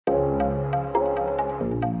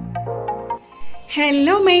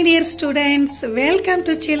Hello my dear students, welcome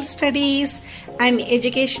to Chill Studies, an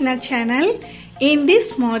educational channel. In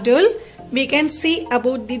this module, we can see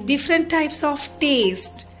about the different types of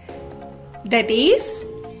taste. That is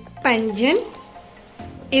pungent,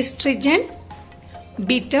 astringent,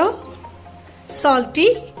 bitter, salty,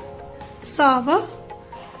 sour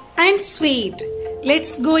and sweet.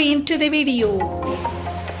 Let's go into the video.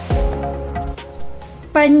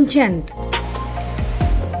 Pungent.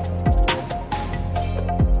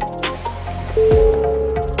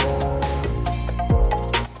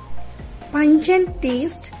 Pungent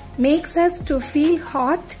taste makes us to feel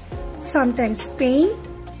hot, sometimes pain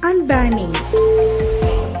and burning.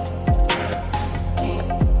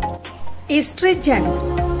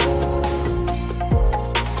 Astringent.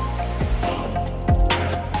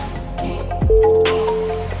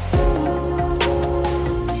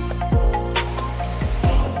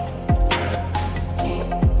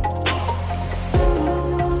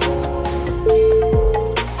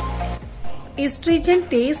 Astringent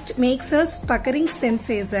taste makes us puckering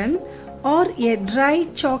sensation or a dry,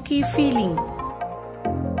 chalky feeling.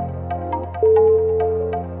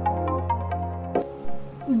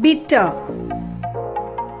 Bitter.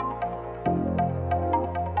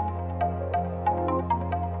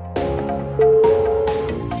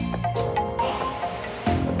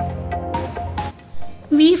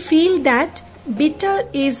 We feel that bitter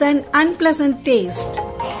is an unpleasant taste.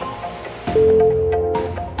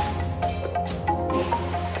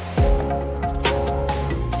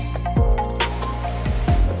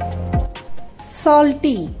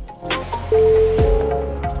 Salty.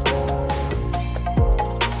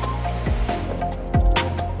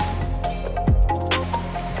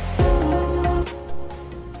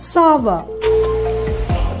 Sour.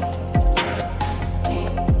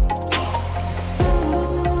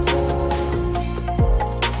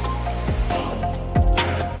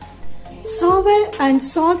 Sour and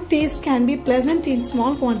salt taste can be pleasant in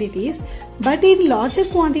small quantities, but in larger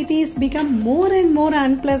quantities become more and more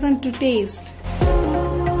unpleasant to taste.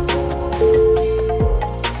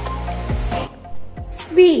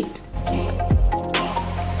 Sweet.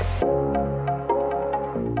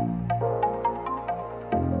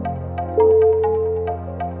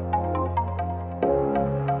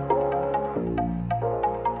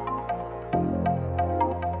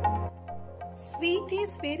 Sweet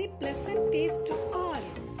is very pleasant taste to all.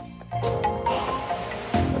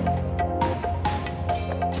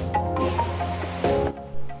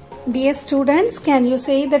 Dear students, can you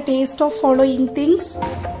say the taste of following things?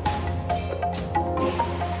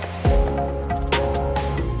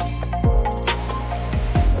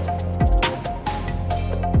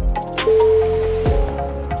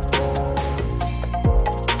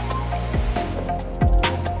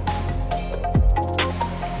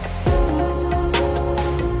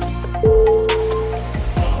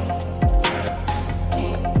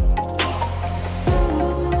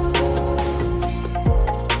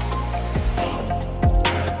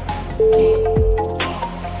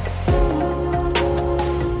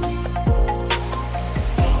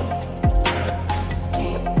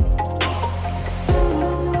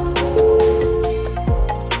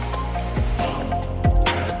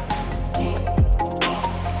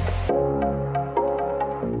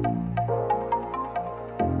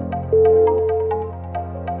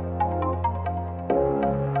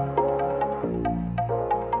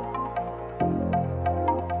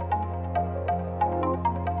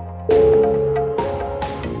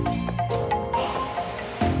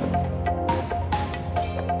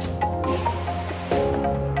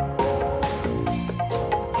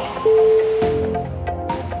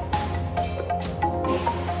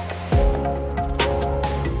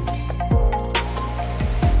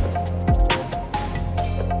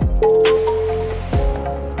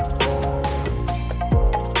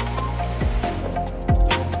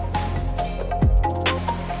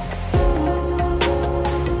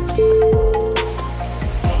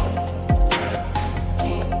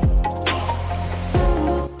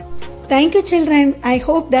 Thank you children. I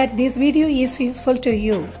hope that this video is useful to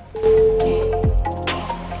you.